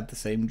 we had the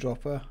same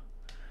dropper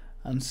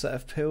and set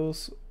of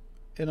pills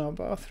in our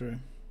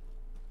bathroom.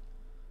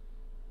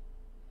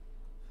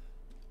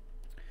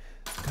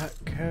 That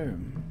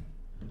comb.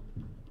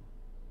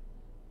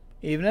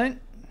 Evening.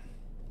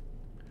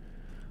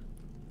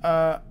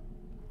 Oh,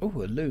 a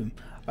loom.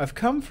 I've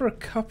come for a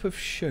cup of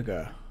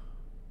sugar.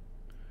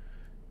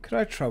 Could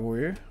I trouble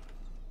you?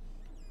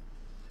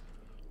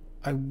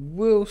 I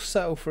will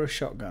settle for a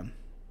shotgun.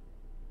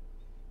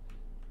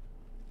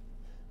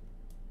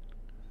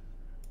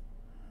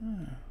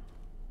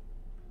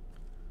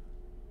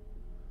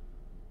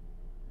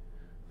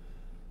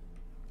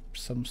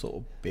 Some sort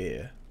of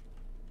beer.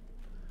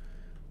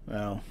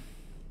 Well,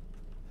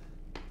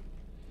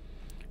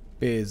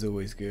 beer's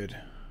always good.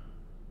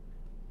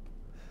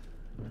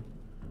 The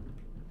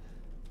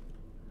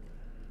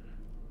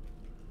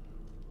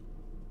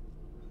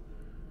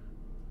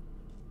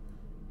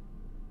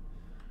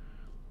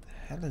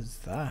hell is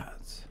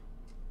that?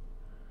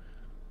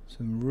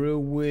 Some real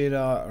weird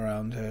art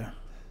around here.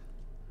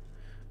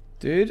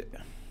 Dude,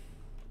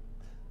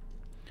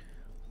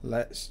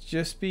 let's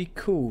just be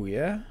cool,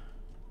 yeah?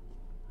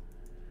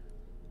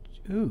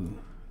 Ooh,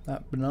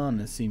 that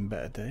banana's seen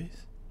better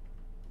days.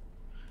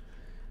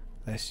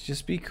 Let's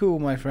just be cool,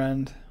 my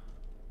friend.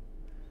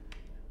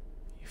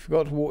 You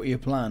forgot to water your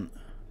plant.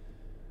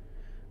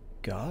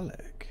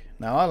 Garlic.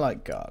 Now, I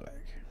like garlic.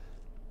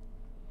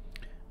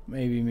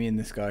 Maybe me and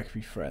this guy could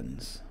be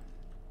friends.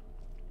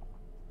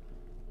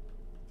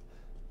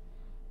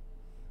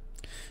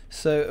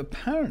 So,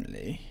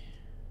 apparently,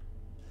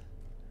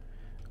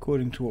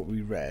 according to what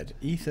we read,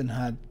 Ethan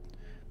had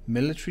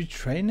military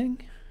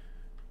training,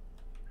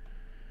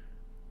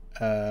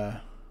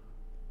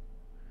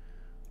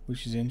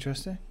 which is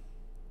interesting.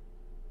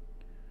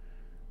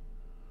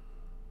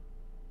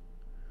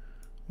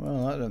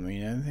 Well, that doesn't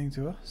mean anything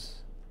to us.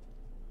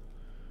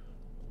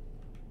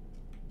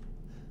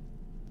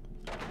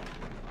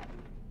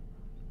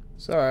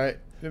 It's alright,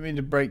 didn't mean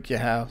to break your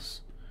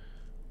house.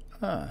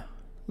 Ah,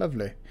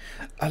 lovely.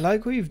 I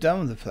like what you've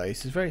done with the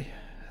place, it's very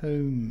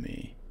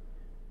homey.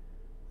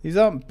 These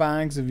aren't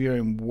bags of your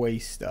own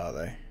waste, are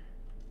they?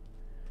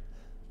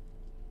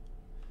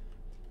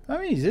 I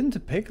mean, he's into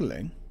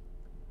pickling.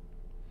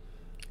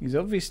 He's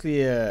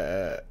obviously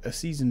a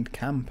seasoned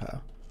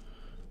camper.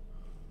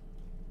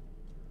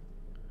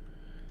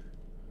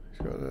 He's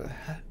got a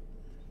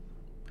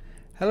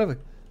hell of a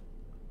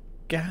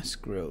gas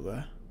grill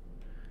there.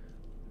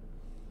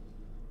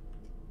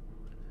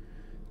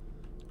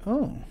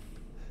 Oh.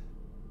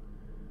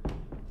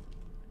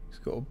 He's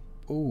got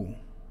a... Ooh.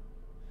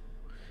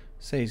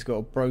 Say he's got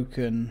a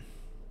broken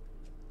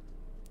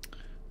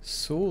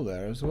saw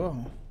there as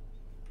well.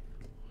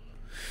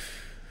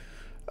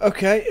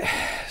 Okay,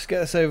 let's get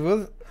this over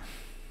with.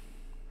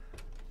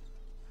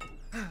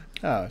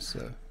 Oh, it's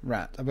a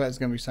rat. I bet there's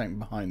going to be something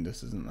behind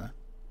us, isn't there?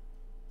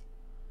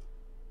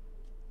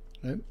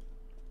 Nope.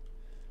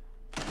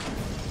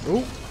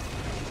 Oh!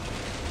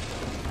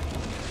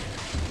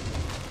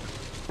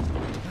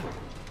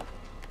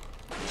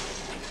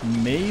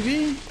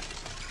 Maybe?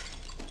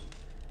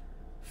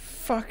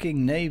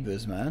 Fucking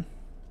neighbours, man.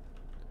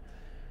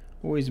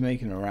 Always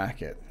making a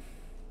racket.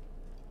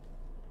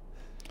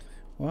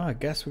 Well, I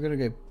guess we're going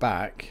to go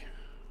back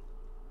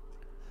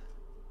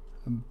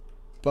and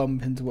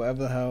bump into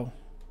whatever the hell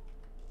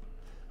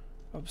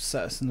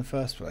upset us in the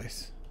first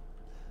place.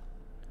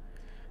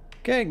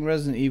 Getting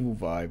Resident Evil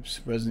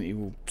vibes, Resident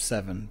Evil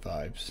 7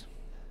 vibes.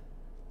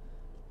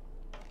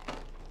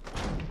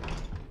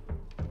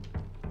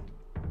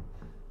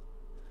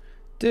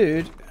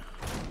 Dude,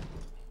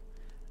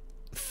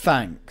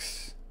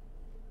 thanks.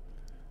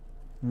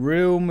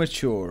 Real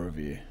mature of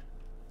you.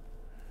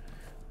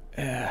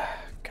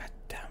 God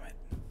damn it.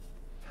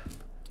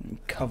 I'm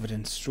covered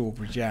in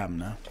strawberry jam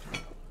now.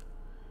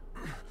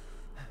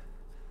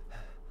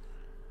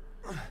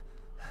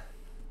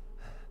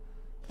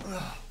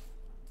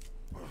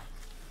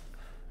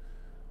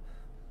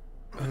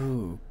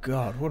 Oh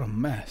God, what a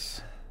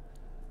mess.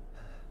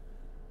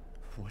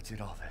 What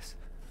did all this?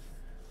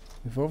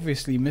 We've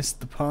obviously missed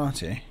the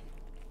party.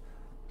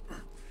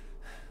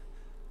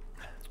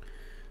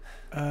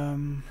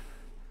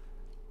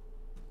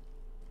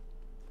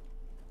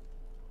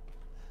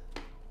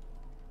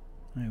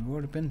 We've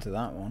already been to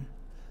that one.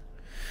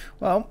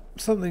 Well,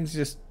 something's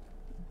just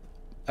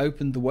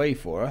opened the way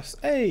for us.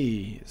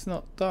 Hey, it's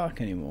not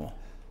dark anymore.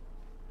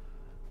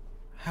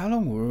 How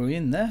long were we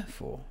in there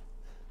for?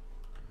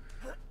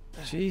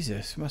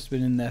 Jesus, must have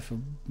been in there for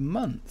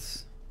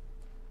months.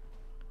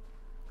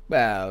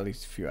 Well, at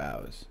least a few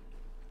hours.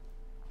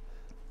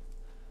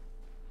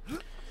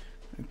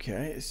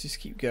 Okay, let's just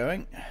keep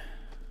going.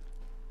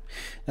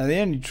 Now the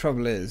only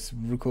trouble is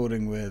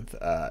recording with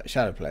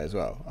Shadowplay as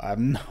well. I have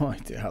no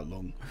idea how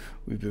long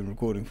we've been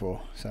recording for,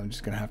 so I'm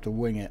just going to have to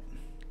wing it.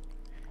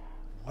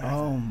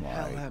 Oh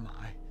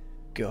my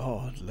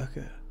God, look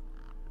at...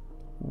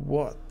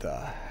 What the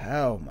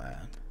hell,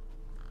 man?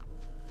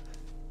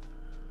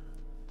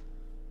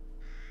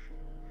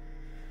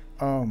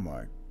 Oh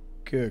my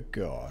good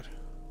God.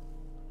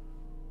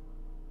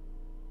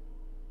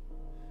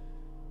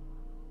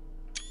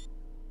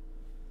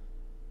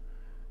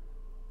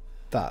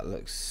 That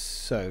looks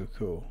so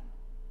cool.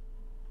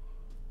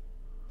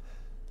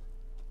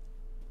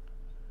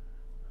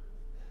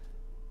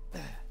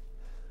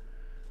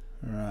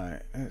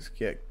 Right, let's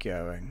get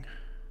going.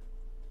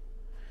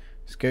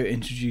 Let's go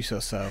introduce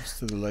ourselves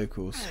to the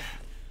locals.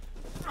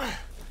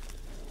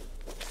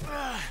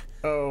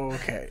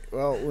 Okay,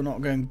 well, we're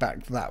not going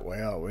back that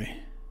way, are we?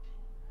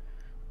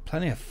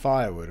 Plenty of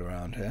firewood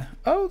around here.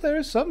 Oh, there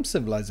is some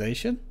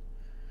civilization.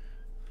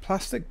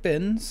 Plastic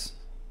bins.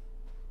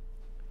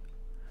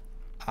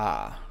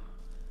 Ah.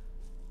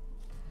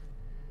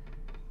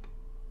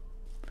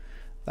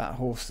 That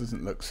horse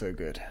doesn't look so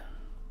good.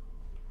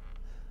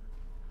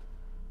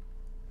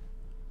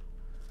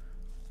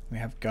 We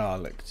have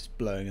garlic just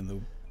blowing in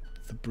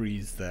the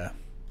breeze there.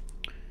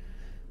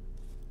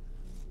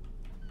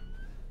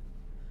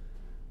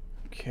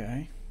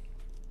 Okay.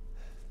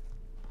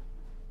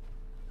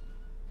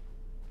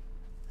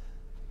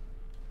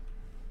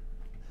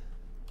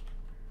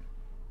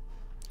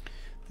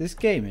 This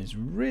game is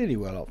really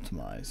well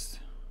optimized.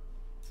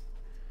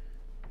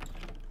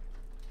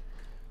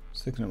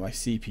 Just looking at my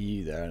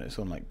CPU there and it's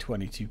on like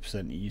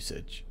 22%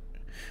 usage.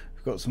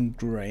 We've got some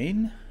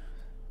grain.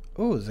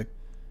 Oh, there's a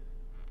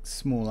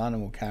small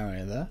animal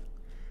carrier there.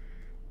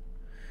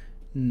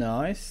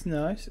 Nice,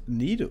 nice.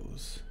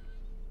 Needles.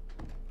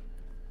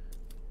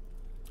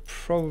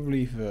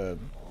 Probably for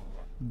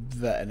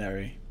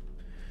veterinary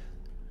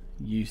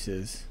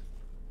uses.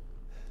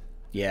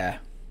 Yeah.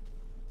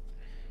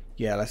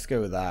 Yeah, let's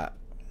go with that.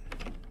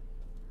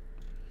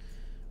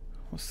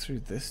 What's through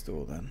this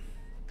door then?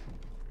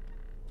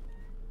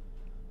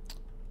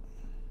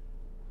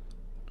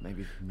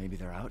 Maybe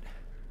they're out.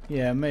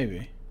 Yeah,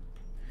 maybe.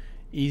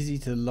 Easy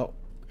to lock.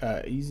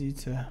 Easy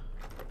to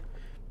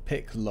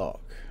pick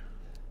lock.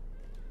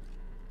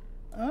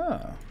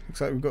 Ah,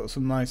 looks like we've got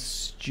some nice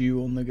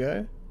stew on the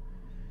go.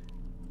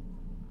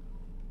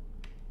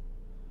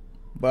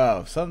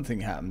 Wow,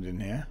 something happened in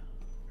here.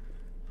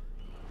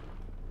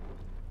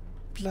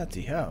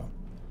 Bloody hell.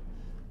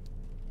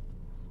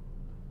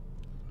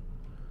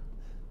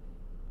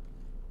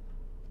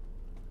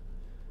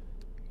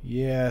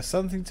 Yeah,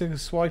 something took a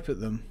swipe at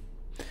them.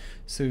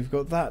 So we've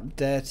got that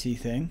dirty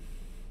thing.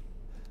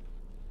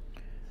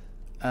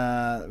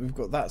 We've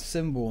got that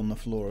symbol on the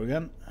floor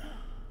again.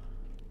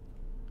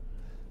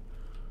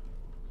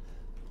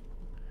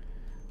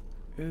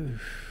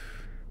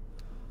 Oof.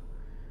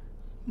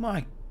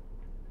 My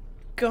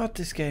God,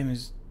 this game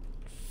is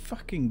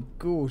fucking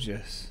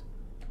gorgeous.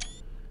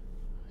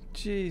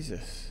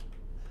 Jesus.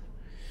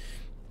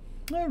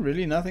 No,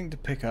 really nothing to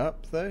pick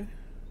up though.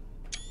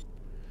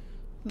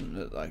 Doesn't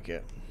look like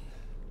it.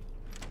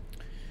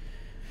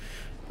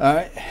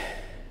 Alright.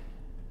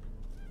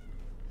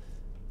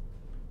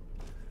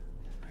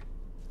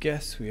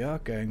 Guess we are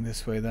going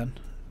this way then.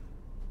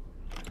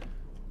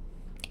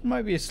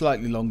 Might be a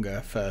slightly longer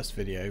first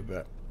video,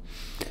 but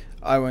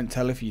I won't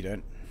tell if you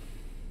don't.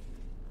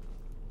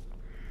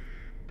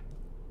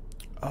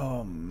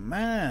 Oh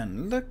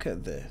man, look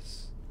at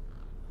this.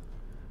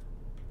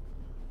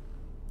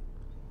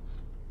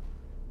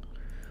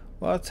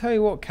 Well, I'll tell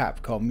you what,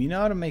 Capcom, you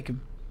know how to make a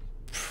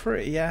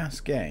pretty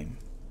ass game.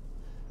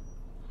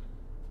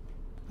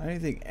 I don't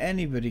think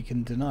anybody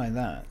can deny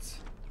that.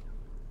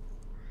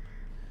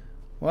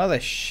 Well, their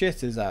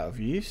shit is out of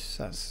use.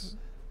 That's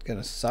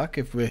gonna suck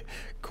if we're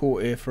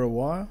caught here for a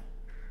while.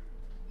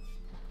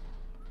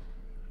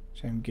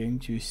 So I'm going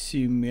to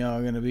assume we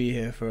are going to be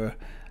here for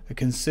a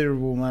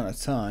considerable amount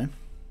of time.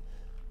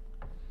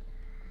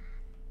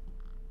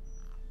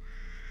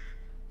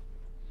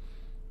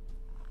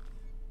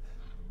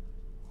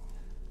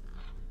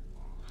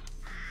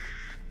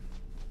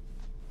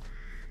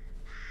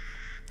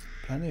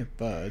 Plenty of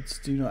birds.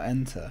 Do not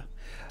enter.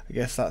 I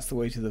guess that's the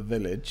way to the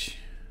village.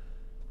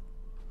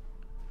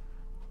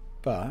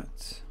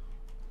 But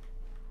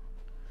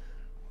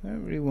we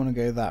don't really want to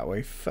go that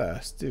way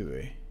first, do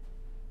we?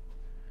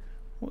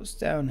 What's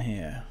down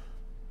here?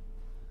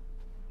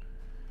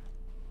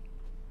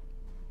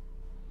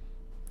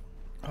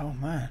 Oh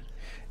man,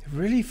 it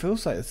really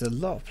feels like there's a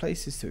lot of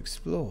places to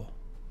explore.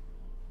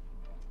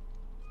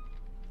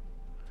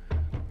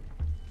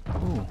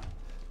 Ooh.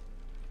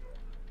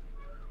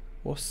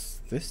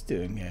 What's this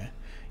doing here?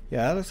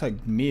 Yeah, that looks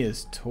like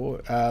Mia's toy,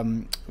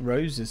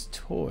 Rose's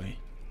toy.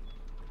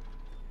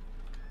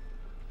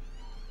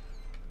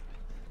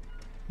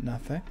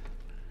 Nothing.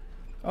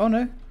 Oh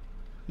no.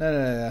 No,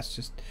 that's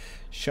just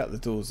shut the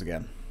doors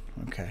again.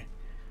 Okay.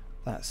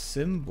 That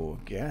symbol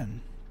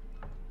again.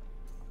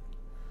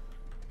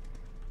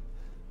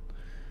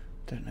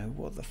 Don't know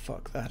what the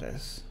fuck that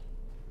is.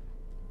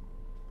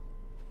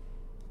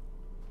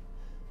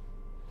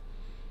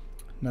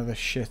 Another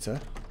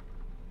shitter.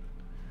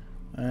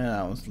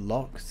 That was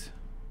locked.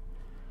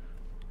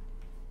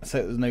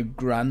 So there's no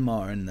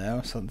grandma in there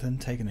or something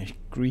taking a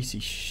greasy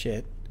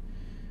shit.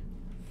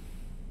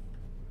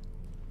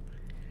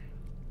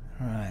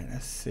 Right,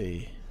 let's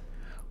see.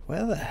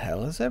 Where the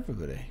hell is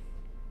everybody?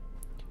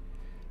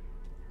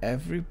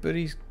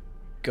 Everybody's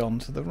gone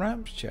to the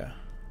Rapture.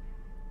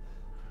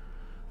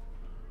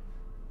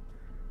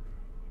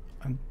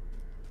 I'm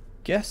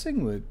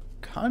guessing we're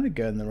kind of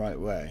going the right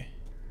way.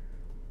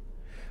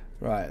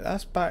 Right,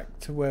 that's back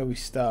to where we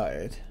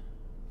started.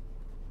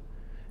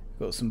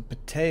 Got some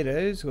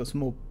potatoes, got some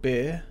more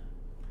beer,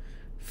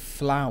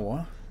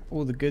 flour,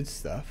 all the good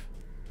stuff.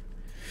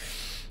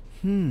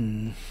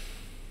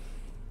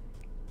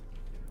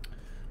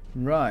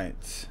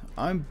 Right,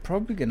 I'm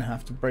probably going to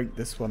have to break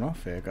this one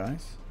off here,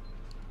 guys.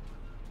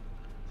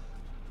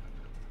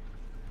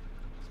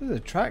 So the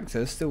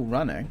tractor's still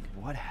running.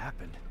 What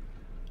happened?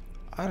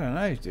 I don't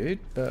know, dude,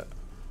 but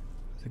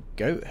there's a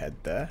goat head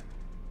there.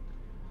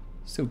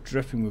 Still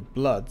dripping with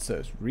blood, so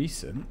it's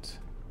recent.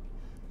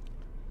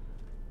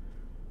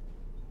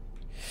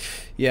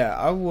 Yeah,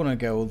 I want to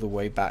go all the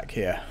way back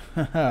here.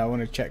 I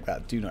want to check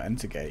that do not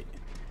enter gate.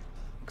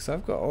 Because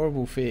I've got a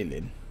horrible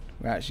feeling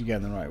we're actually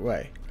going the right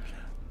way.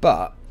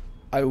 But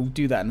I will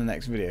do that in the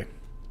next video.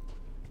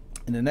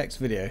 In the next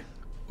video,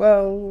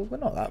 well, we're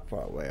not that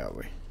far away, are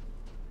we?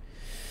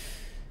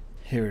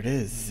 Here it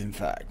is, in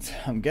fact.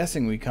 I'm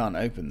guessing we can't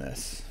open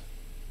this.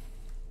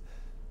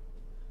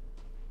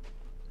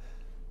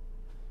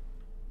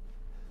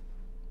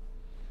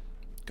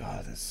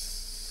 God, there's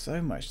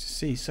so much to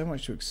see, so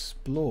much to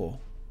explore.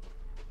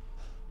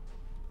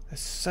 There's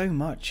so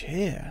much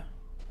here.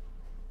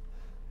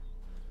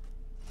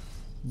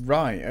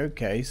 Right,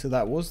 okay, so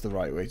that was the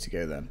right way to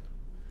go then.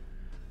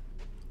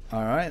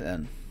 Alright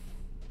then.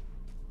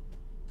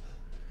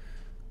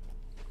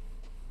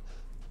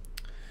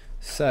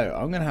 So,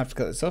 I'm going to have to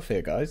cut this off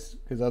here, guys,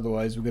 because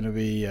otherwise we're going to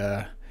be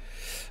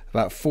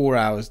about 4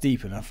 hours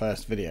deep in our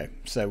first video.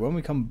 So, when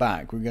we come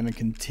back, we're going to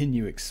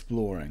continue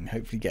exploring,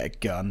 hopefully get a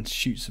gun,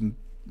 shoot some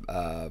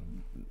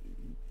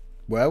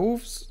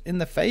werewolves in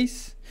the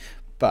face.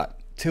 But,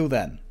 till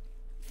then,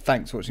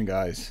 thanks for watching,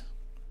 guys.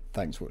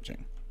 Thanks for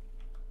watching.